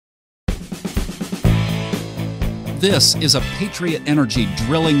This is a Patriot Energy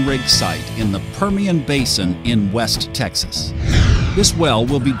drilling rig site in the Permian Basin in West Texas. This well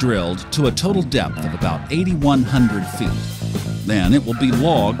will be drilled to a total depth of about 8,100 feet. Then it will be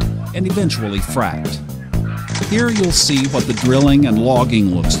logged and eventually fracked. Here you'll see what the drilling and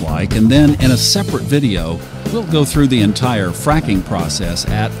logging looks like, and then in a separate video, we'll go through the entire fracking process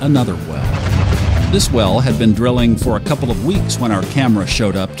at another well. This well had been drilling for a couple of weeks when our camera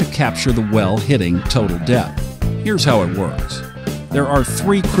showed up to capture the well hitting total depth. Here's how it works. There are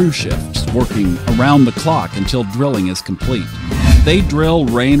 3 crew shifts working around the clock until drilling is complete. They drill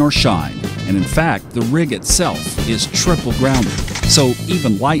rain or shine, and in fact, the rig itself is triple grounded, so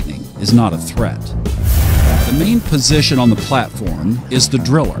even lightning is not a threat. The main position on the platform is the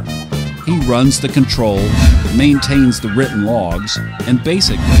driller. He runs the controls, maintains the written logs, and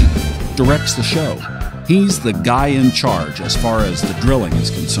basically directs the show. He's the guy in charge as far as the drilling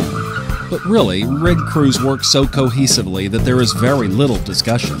is concerned. But really, rig crews work so cohesively that there is very little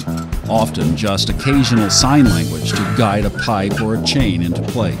discussion, often just occasional sign language to guide a pipe or a chain into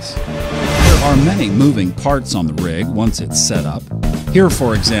place. There are many moving parts on the rig once it's set up. Here,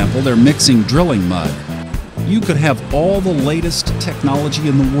 for example, they're mixing drilling mud. You could have all the latest technology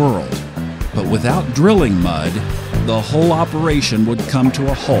in the world, but without drilling mud, the whole operation would come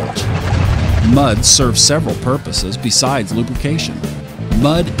to a halt. Mud serves several purposes besides lubrication.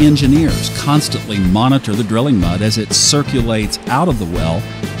 Mud engineers constantly monitor the drilling mud as it circulates out of the well,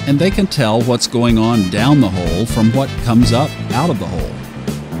 and they can tell what's going on down the hole from what comes up out of the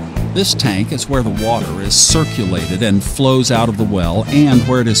hole. This tank is where the water is circulated and flows out of the well, and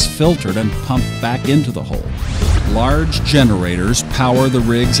where it is filtered and pumped back into the hole. Large generators power the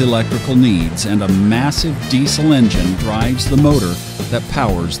rig's electrical needs, and a massive diesel engine drives the motor that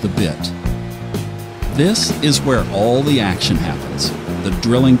powers the bit. This is where all the action happens, the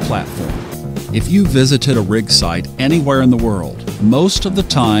drilling platform. If you visited a rig site anywhere in the world, most of the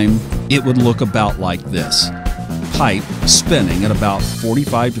time it would look about like this. Pipe spinning at about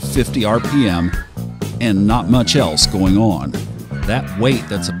 45 to 50 RPM and not much else going on. That weight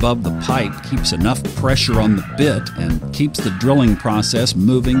that's above the pipe keeps enough pressure on the bit and keeps the drilling process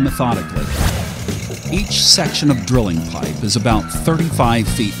moving methodically. Each section of drilling pipe is about 35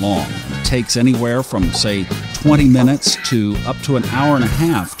 feet long. It takes anywhere from, say, 20 minutes to up to an hour and a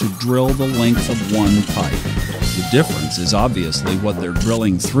half to drill the length of one pipe. The difference is obviously what they're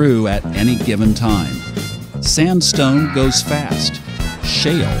drilling through at any given time. Sandstone goes fast.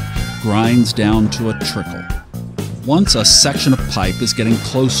 Shale grinds down to a trickle. Once a section of pipe is getting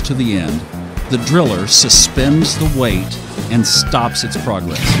close to the end, the driller suspends the weight and stops its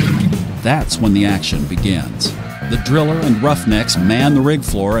progress. That's when the action begins. The driller and roughnecks man the rig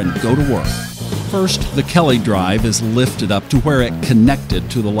floor and go to work. First, the Kelly drive is lifted up to where it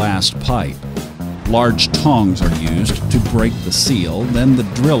connected to the last pipe. Large tongs are used to break the seal, then the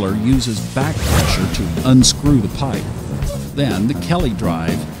driller uses back pressure to unscrew the pipe. Then the Kelly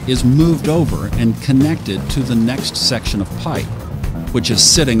drive is moved over and connected to the next section of pipe, which is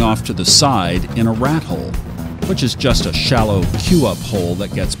sitting off to the side in a rat hole, which is just a shallow Q-up hole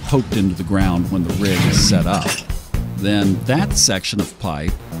that gets poked into the ground when the rig is set up. Then that section of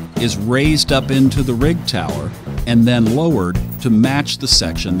pipe is raised up into the rig tower and then lowered to match the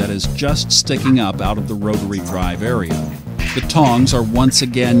section that is just sticking up out of the rotary drive area. The tongs are once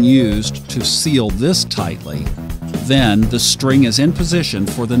again used to seal this tightly. Then the string is in position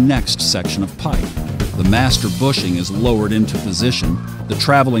for the next section of pipe. The master bushing is lowered into position, the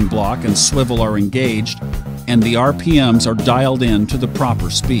traveling block and swivel are engaged, and the RPMs are dialed in to the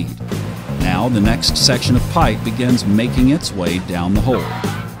proper speed. Now the next section of pipe begins making its way down the hole.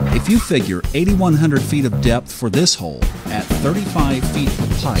 If you figure 8,100 feet of depth for this hole at 35 feet per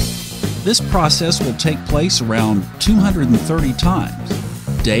pipe, this process will take place around 230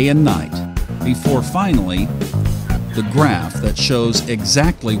 times, day and night, before finally the graph that shows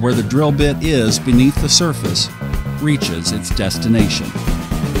exactly where the drill bit is beneath the surface reaches its destination.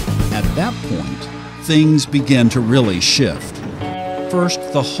 At that point, things begin to really shift.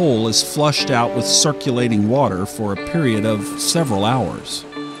 First, the hole is flushed out with circulating water for a period of several hours.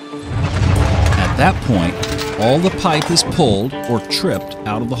 At that point, all the pipe is pulled or tripped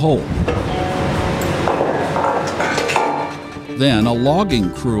out of the hole. Then a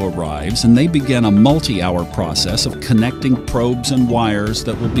logging crew arrives and they begin a multi-hour process of connecting probes and wires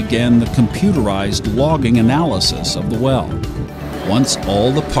that will begin the computerized logging analysis of the well. Once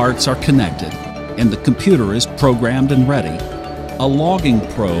all the parts are connected and the computer is programmed and ready, a logging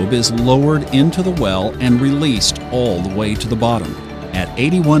probe is lowered into the well and released all the way to the bottom. At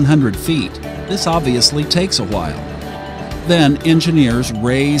 8,100 feet, this obviously takes a while. Then engineers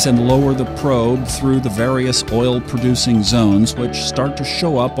raise and lower the probe through the various oil-producing zones, which start to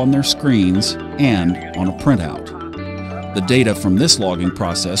show up on their screens and on a printout. The data from this logging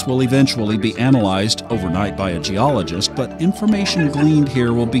process will eventually be analyzed overnight by a geologist, but information gleaned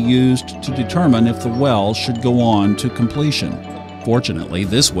here will be used to determine if the well should go on to completion. Fortunately,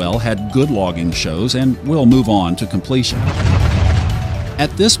 this well had good logging shows and will move on to completion.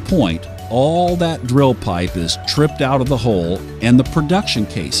 At this point, all that drill pipe is tripped out of the hole and the production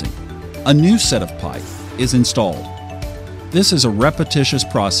casing, a new set of pipe, is installed. This is a repetitious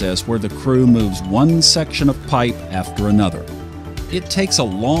process where the crew moves one section of pipe after another. It takes a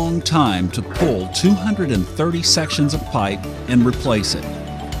long time to pull 230 sections of pipe and replace it.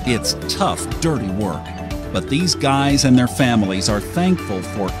 It's tough, dirty work, but these guys and their families are thankful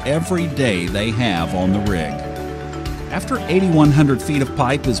for every day they have on the rig. After 8,100 feet of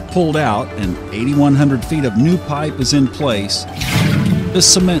pipe is pulled out and 8,100 feet of new pipe is in place, the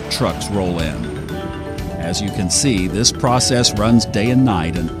cement trucks roll in. As you can see, this process runs day and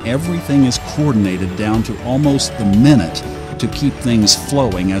night, and everything is coordinated down to almost the minute to keep things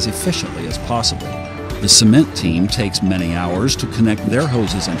flowing as efficiently as possible. The cement team takes many hours to connect their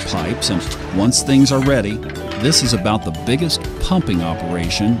hoses and pipes, and once things are ready, this is about the biggest pumping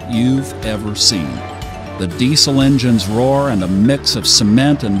operation you've ever seen. The diesel engines roar and a mix of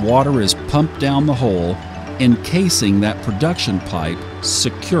cement and water is pumped down the hole, encasing that production pipe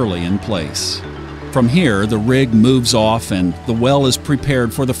securely in place. From here, the rig moves off and the well is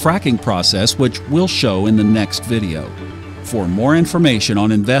prepared for the fracking process, which we'll show in the next video. For more information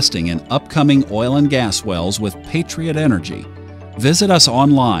on investing in upcoming oil and gas wells with Patriot Energy, visit us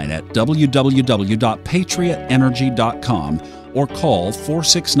online at www.patriotenergy.com or call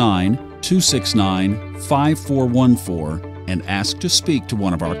 469-269-5414 and ask to speak to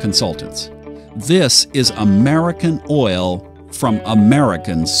one of our consultants. This is American oil from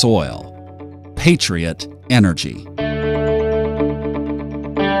American soil. Patriot Energy.